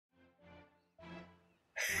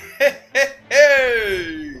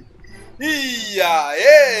E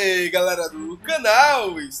aí, galera do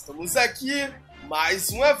canal, estamos aqui mais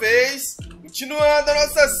uma vez, continuando a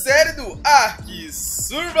nossa série do Ark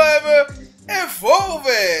Survival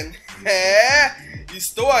Evolved.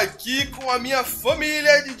 Estou aqui com a minha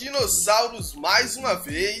família de dinossauros mais uma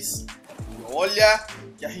vez. Olha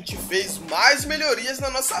que a gente fez mais melhorias na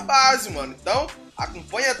nossa base, mano. Então,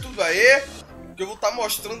 acompanha tudo aí, que eu vou estar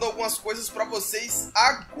mostrando algumas coisas pra vocês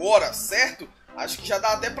agora, certo? Acho que já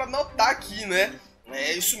dá até pra notar aqui, né?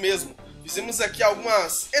 É isso mesmo. Fizemos aqui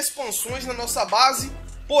algumas expansões na nossa base,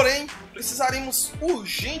 porém, precisaremos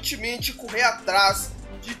urgentemente correr atrás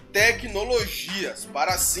de tecnologias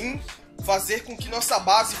para assim fazer com que nossa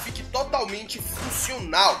base fique totalmente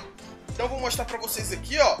funcional. Então, vou mostrar pra vocês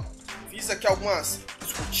aqui, ó. Fiz aqui algumas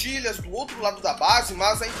escotilhas do outro lado da base,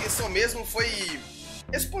 mas a intenção mesmo foi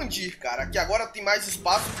expandir, cara. Aqui agora tem mais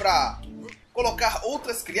espaço para colocar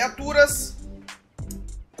outras criaturas.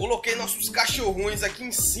 Coloquei nossos cachorrões aqui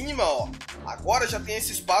em cima, ó. Agora já tem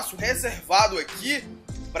esse espaço reservado aqui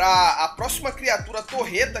para a próxima criatura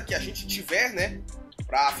torreta que a gente tiver, né?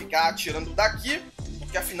 Para ficar atirando daqui.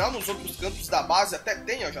 Porque afinal nos outros cantos da base até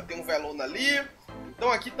tem, ó. Já tem um velona ali.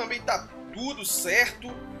 Então aqui também tá tudo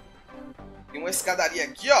certo. Tem uma escadaria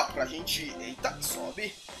aqui, ó, pra gente... Eita,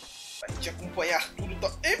 sobe. Pra gente acompanhar tudo.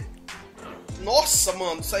 Nossa,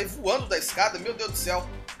 mano, saí voando da escada. Meu Deus do céu.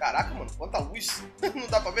 Caraca, mano, quanta luz. Não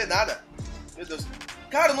dá pra ver nada. Meu Deus.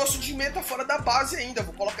 Cara, o nosso time tá fora da base ainda.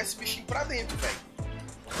 Vou colocar esse bichinho pra dentro, velho.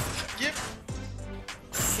 Aqui.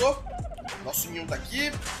 Isso. Nosso ninho tá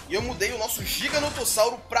aqui. E eu mudei o nosso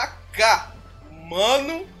Giganotossauro pra cá.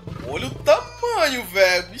 Mano, olha o tamanho,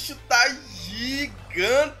 velho. O bicho tá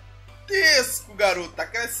gigantesco, garoto. Tá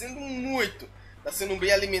crescendo muito. Tá sendo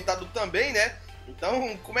bem alimentado também, né?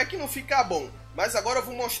 Então, como é que não fica bom? Mas agora eu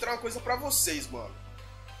vou mostrar uma coisa pra vocês, mano.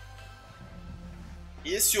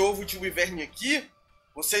 Esse ovo de wyvern aqui,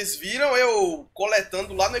 vocês viram eu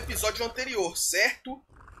coletando lá no episódio anterior, certo?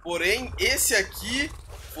 Porém, esse aqui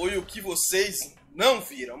foi o que vocês não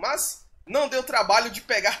viram. Mas não deu trabalho de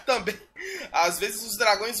pegar também. Às vezes os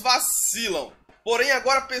dragões vacilam. Porém,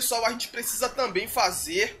 agora, pessoal, a gente precisa também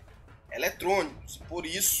fazer eletrônicos. Por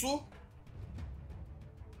isso...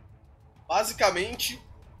 basicamente,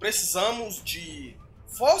 precisamos de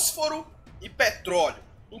fósforo e petróleo.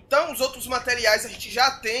 Então, os outros materiais a gente já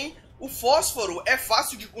tem. O fósforo é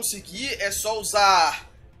fácil de conseguir, é só usar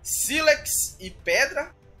sílex e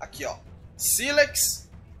pedra. Aqui, ó, sílex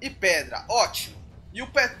e pedra, ótimo. E o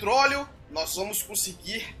petróleo nós vamos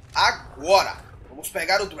conseguir agora. Vamos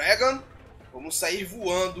pegar o Dragon, vamos sair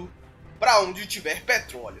voando para onde tiver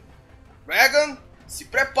petróleo. Dragon, se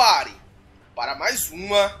prepare para mais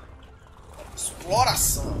uma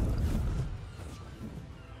exploração.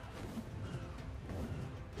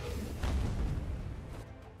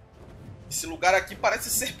 Esse lugar aqui parece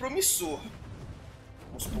ser promissor.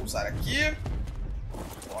 Vamos pousar aqui.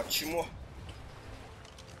 Ótimo.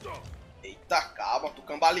 Eita, calma, tô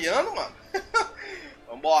cambaleando, mano.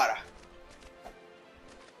 Vambora.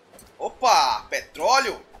 Opa,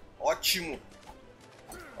 petróleo. Ótimo.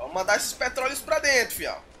 Vamos mandar esses petróleos pra dentro,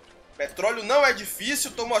 fião. Petróleo não é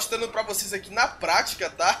difícil, tô mostrando pra vocês aqui na prática,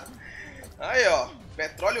 tá? Aí, ó,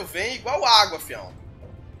 petróleo vem igual água, fião.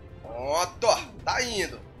 Pronto, ó, tá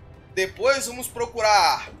indo. Depois vamos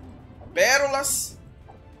procurar pérolas,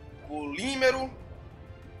 polímero,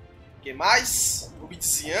 que mais?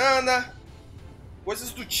 Obsidiana,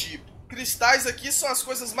 coisas do tipo. Cristais aqui são as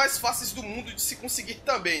coisas mais fáceis do mundo de se conseguir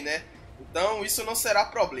também, né? Então isso não será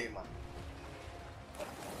problema.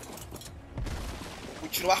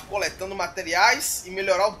 Continuar coletando materiais e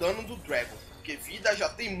melhorar o dano do Dragon, porque vida já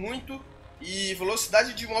tem muito e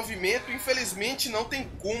velocidade de movimento, infelizmente, não tem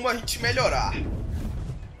como a gente melhorar.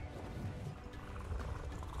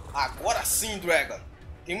 Agora sim, Dragon,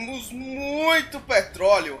 temos muito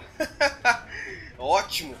petróleo.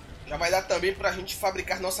 Ótimo, já vai dar também pra gente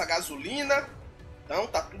fabricar nossa gasolina. Então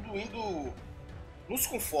tá tudo indo nos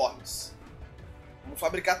conformes. Vamos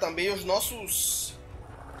fabricar também os nossos...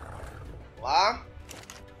 lá.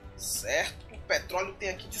 Certo, o petróleo tem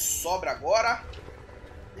aqui de sobra agora.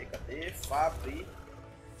 Cadê?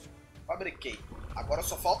 Fabriquei. Agora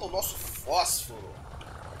só falta o nosso fósforo.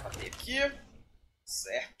 Cadê aqui?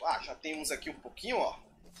 Certo. Ah, já temos aqui um pouquinho, ó.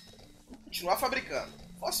 Vou continuar fabricando.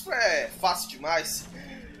 Fósforo é fácil demais.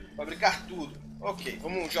 Fabricar tudo. Ok,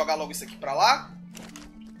 vamos jogar logo isso aqui pra lá.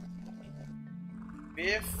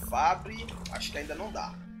 Fabre. Acho que ainda não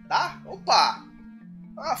dá. Dá? Opa!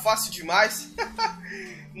 Ah, fácil demais.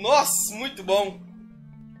 Nossa, muito bom.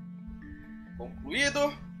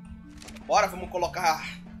 Concluído. Bora, vamos colocar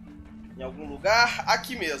em algum lugar.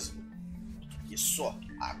 Aqui mesmo. Isso.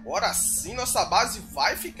 Agora sim nossa base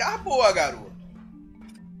vai ficar boa, garoto.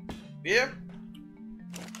 Vê?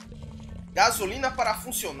 Gasolina para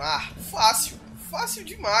funcionar. Fácil. Fácil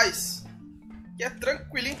demais. Que é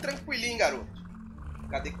tranquilinho, tranquilinho, garoto.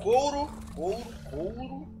 Cadê couro?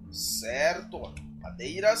 Couro. Certo.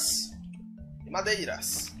 Madeiras. E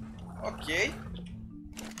madeiras. Ok.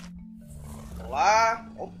 Vamos lá.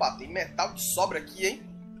 Opa, tem metal de sobra aqui, hein?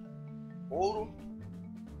 Couro.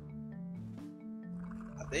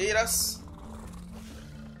 Madeiras.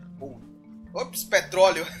 Ops,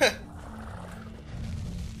 petróleo.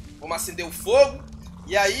 Vamos acender o fogo.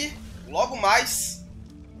 E aí, logo mais,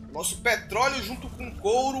 nosso petróleo junto com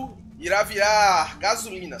couro irá virar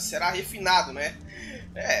gasolina. Será refinado, né?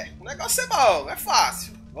 O negócio é bom, é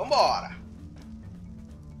fácil. Vambora.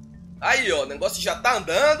 Aí, ó, o negócio já tá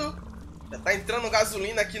andando. Já tá entrando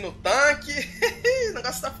gasolina aqui no tanque. O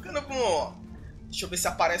negócio tá ficando bom. Deixa eu ver se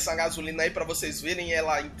aparece uma gasolina aí pra vocês verem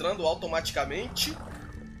ela entrando automaticamente.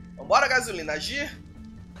 Vambora, gasolina, agir.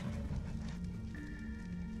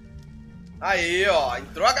 Aí, ó,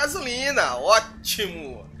 entrou a gasolina.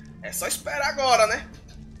 Ótimo. É só esperar agora, né?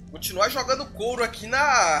 Continuar jogando couro aqui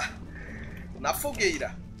na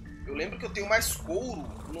fogueira. Eu lembro que eu tenho mais couro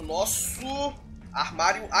no nosso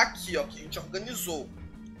armário aqui, ó, que a gente organizou.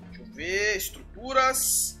 Deixa eu ver,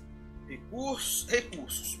 estruturas,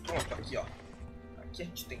 recursos. Pronto, aqui, ó. Aqui a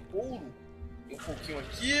gente tem couro, tem um pouquinho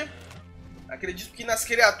aqui. Acredito que nas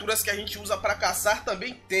criaturas que a gente usa para caçar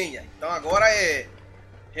também tenha. Então agora é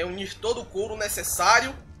reunir todo o couro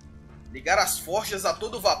necessário, ligar as forjas a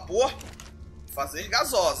todo vapor, fazer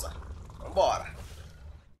gasosa. Vambora.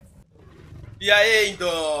 E aí,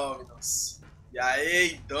 Indôminos? E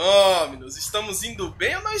aí, Indôminos? Estamos indo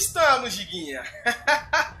bem ou não estamos, Diguinha?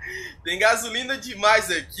 Tem gasolina demais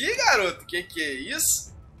aqui, garoto. Que é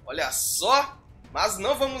isso? Olha só. Mas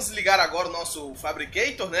não vamos ligar agora o nosso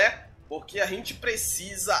Fabricator, né? Porque a gente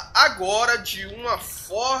precisa agora de uma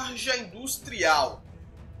forja industrial.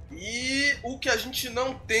 E o que a gente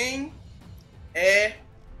não tem é...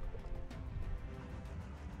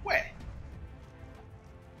 Ué.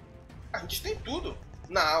 A gente tem tudo.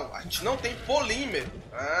 Não, a gente não tem polímero.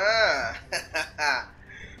 Ah,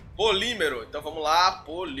 polímero. Então vamos lá,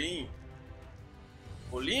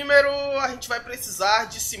 polímero, a gente vai precisar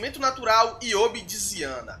de cimento natural e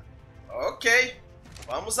obsidiana. Ok,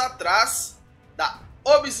 vamos atrás da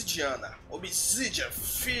obsidiana. Obsidian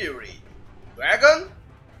Fury. Dragon,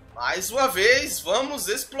 mais uma vez, vamos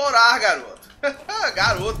explorar, garoto.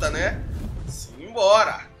 Garota, né?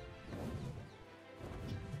 Simbora.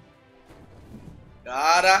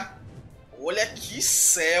 Cara, olha que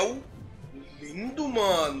céu lindo,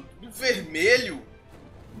 mano. Tudo vermelho.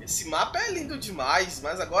 Esse mapa é lindo demais,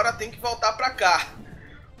 mas agora tem que voltar pra cá.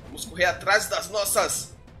 Vamos correr atrás das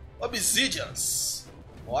nossas obsidians.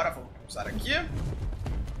 Bora, vamos usar aqui.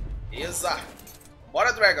 Beleza.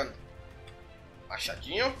 Bora, Dragon.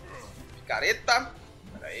 Machadinho. Picareta.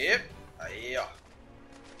 Pera aí. Aí, ó.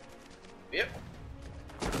 Vê?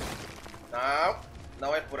 Não.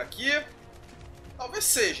 Não é por aqui. Talvez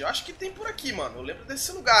seja. Eu acho que tem por aqui, mano. Eu lembro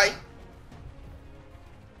desse lugar, hein.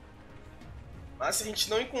 Mas se a gente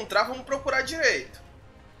não encontrar, vamos procurar direito.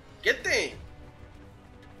 Porque tem.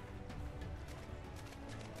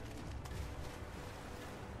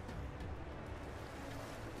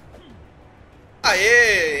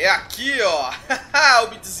 Aê! É aqui, ó.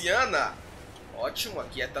 Obsidiana. Ótimo.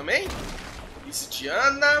 Aqui é também.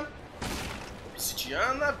 Obsidiana.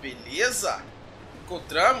 Obsidiana. Beleza.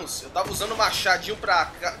 Encontramos. Eu tava usando o machadinho pra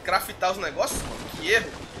craftar os negócios, mano. Que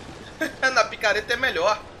erro. Na picareta é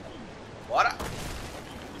melhor. Bora.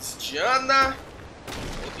 Obsidiana.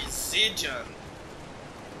 Obsidian.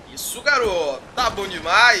 Isso, garoto. Tá bom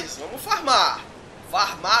demais. Vamos farmar.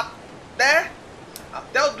 Farmar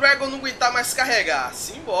até o Dragon não aguentar mais carregar.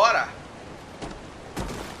 Simbora.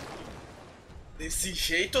 Desse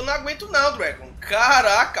jeito eu não aguento não, Dragon.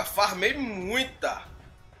 Caraca, farmei muita.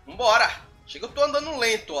 Vambora. Chega, eu tô andando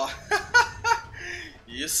lento, ó.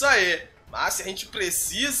 Isso aí. Mas se a gente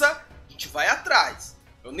precisa, a gente vai atrás.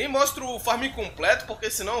 Eu nem mostro o farm completo,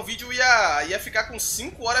 porque senão o vídeo ia ficar com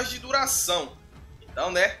 5 horas de duração.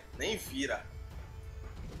 Então, né, nem vira.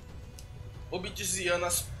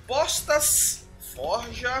 Obsidianas postas.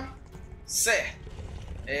 Forja. Certo.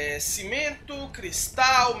 Cimento,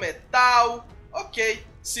 cristal, metal. Ok.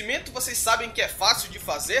 Cimento vocês sabem que é fácil de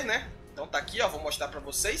fazer, né? Então tá aqui, ó, vou mostrar pra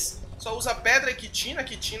vocês. Só usa pedra e quitina.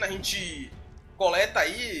 Quitina a gente coleta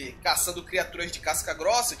aí caçando criaturas de casca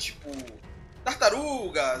grossa, tipo...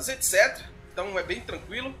 tartarugas, etc. Então é bem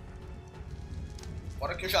tranquilo.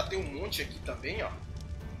 Fora que eu já tenho um monte aqui também, ó.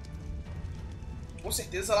 Com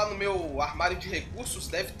certeza lá no meu armário de recursos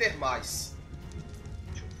deve ter mais.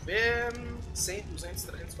 Deixa eu ver... 100, 200,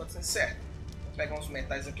 300, 400, certo. Vou pegar uns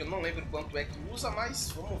metais aqui, eu não lembro quanto é que usa,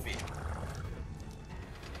 mas vamos ver.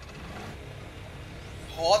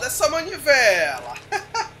 Roda essa manivela!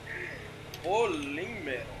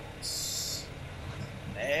 Polímeros.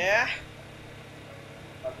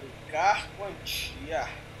 Fabricar quantia.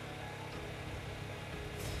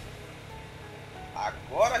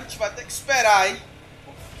 Agora a gente vai ter que esperar, hein?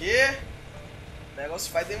 Porque o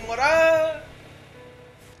negócio vai demorar.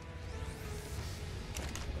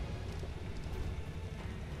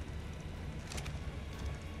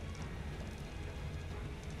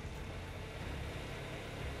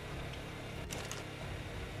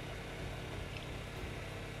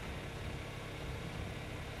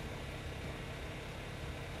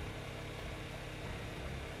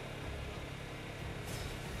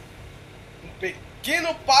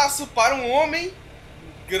 Pequeno passo para um homem,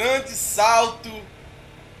 um grande salto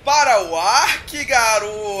para o Ark,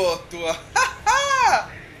 garoto!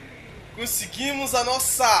 Conseguimos a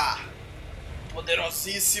nossa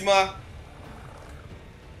poderosíssima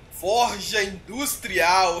forja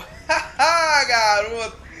industrial.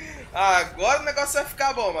 Garoto! Agora o negócio vai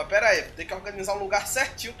ficar bom, mas pera aí, tem que organizar um lugar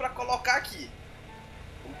certinho para colocar aqui.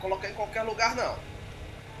 Não vou colocar em qualquer lugar, não.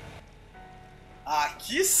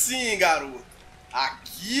 Aqui sim, garoto!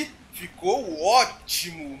 Aqui ficou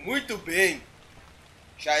ótimo, muito bem.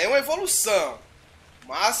 Já é uma evolução,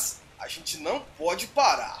 mas a gente não pode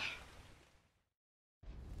parar.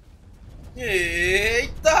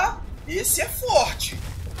 Eita, esse é forte.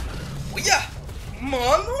 Olha,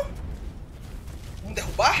 mano. Vamos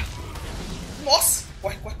derrubar? Nossa,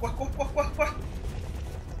 corre, corre, corre, corre, corre, corre, corre.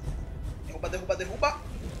 Derruba, derruba, derruba.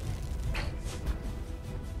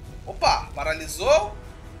 Opa, paralisou.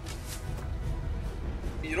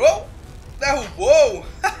 Mirou, derrubou.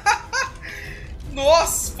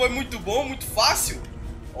 Nossa, foi muito bom, muito fácil.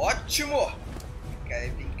 Ótimo.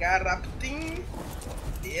 Vem cá, rapidinho.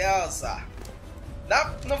 Beleza.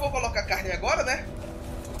 Não vou colocar carne agora, né?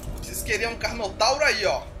 Vocês queriam um Carnotauro aí,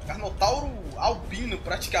 ó. Carnotauro albino,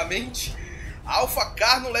 praticamente. Alpha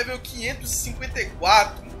Carno, level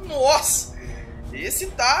 554. Nossa, esse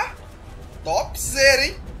tá topzera,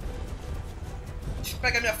 hein? Deixa eu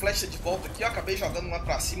pegar minha flecha de volta aqui, ó. Acabei jogando uma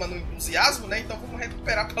pra cima no entusiasmo, né? Então vamos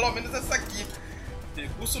recuperar pelo menos essa aqui. O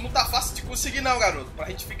recurso não tá fácil de conseguir não, garoto. Pra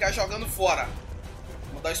gente ficar jogando fora.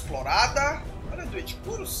 Vamos dar uma explorada. Olha, doente,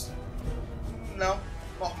 puros? Não,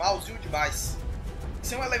 normalzinho demais.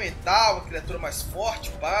 Isso é um elemental, uma criatura mais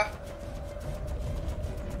forte, pá.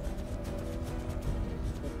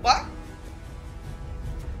 Opa.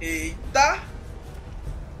 Eita.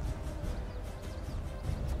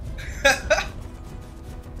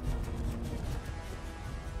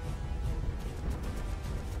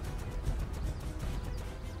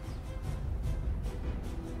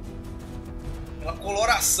 Pela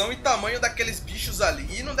coloração e tamanho daqueles bichos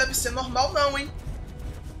ali, não deve ser normal não, hein?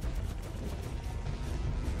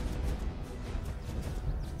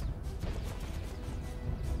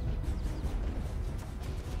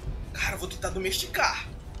 Cara, eu vou tentar domesticar.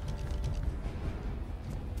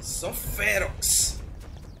 São Ferox.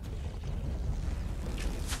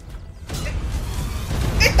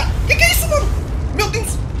 Eita! Que é isso, mano? Meu Deus!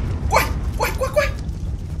 Corre! Corre, corre, corre!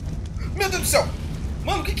 Meu Deus do céu!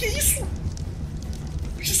 Mano, que é isso?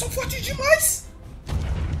 Bichos são fortes demais!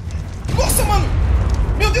 Nossa, mano!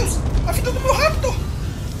 Meu Deus! A vida do meu Raptor!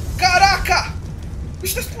 Caraca! O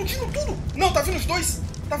bicho tá explodindo tudo! Não, tá vindo os dois!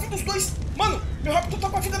 Tá vindo os dois! Mano, meu Raptor tá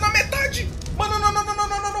com a vida na metade! Mano, não, não, não, não,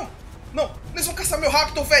 não, não, não! Não, eles vão caçar meu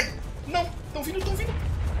Raptor, velho! Não, tão vindo, tão vindo!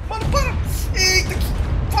 Mano, para! Eita,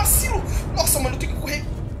 que vacilo! Nossa, mano, eu tenho que correr!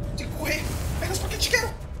 Tenho que correr! Pernas pra quem te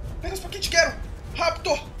quero! Pernas pra quem te quero!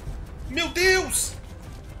 Raptor! Meu Deus!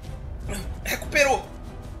 Recuperou!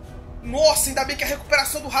 Nossa, ainda bem que a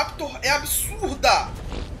recuperação do Raptor é absurda!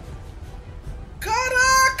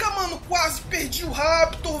 Caraca, mano, quase perdi o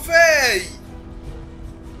Raptor, véi!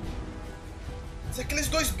 Se aqueles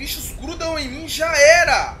dois bichos grudam em mim, já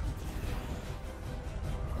era!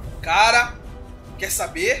 Cara, quer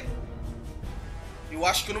saber? Eu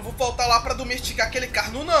acho que eu não vou voltar lá pra domesticar aquele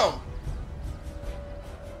carno, não.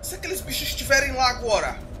 Se aqueles bichos estiverem lá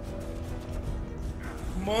agora...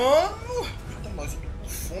 Mano... Eita, nós, eu tô com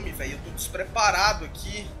fome, velho. Eu tô despreparado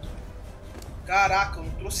aqui. Caraca, eu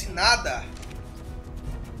não trouxe nada.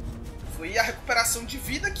 Foi a recuperação de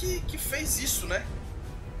vida que fez isso, né?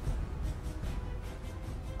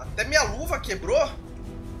 Até minha luva quebrou.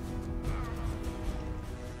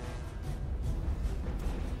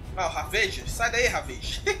 Ah, o Ravage. Sai daí,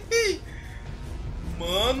 Ravage.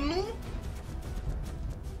 Mano.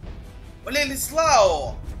 Olha eles lá,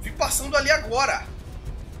 ó. Vi passando ali agora.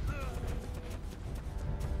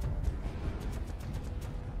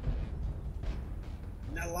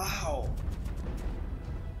 Olha lá, ó.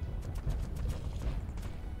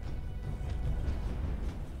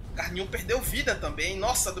 O Carninho perdeu vida também.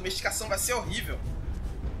 Nossa, a domesticação vai ser horrível.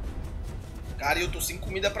 Cara, eu tô sem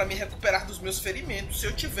comida pra me recuperar dos meus ferimentos, se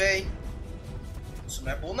eu tiver, hein. Isso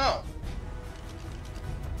não é bom, não.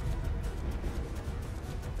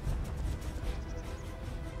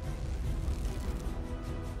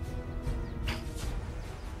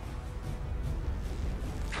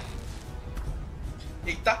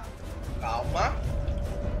 Eita, calma.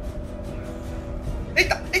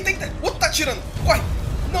 Eita, eita, eita. O outro tá atirando. Corre.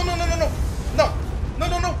 Não, não, não, não, não. Não, não,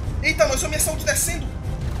 não, não. Eita, nós, minha saúde descendo.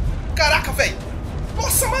 Caraca, velho.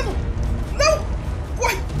 Nossa, mano. Não.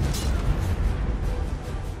 Corre.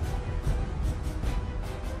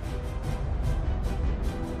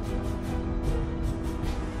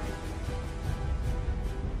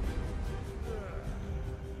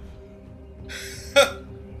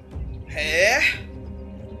 É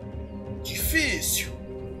difícil.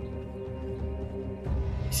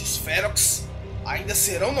 Esses Ferox ainda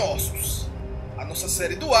serão nossos. A nossa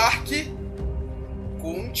série do Ark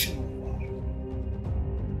continua.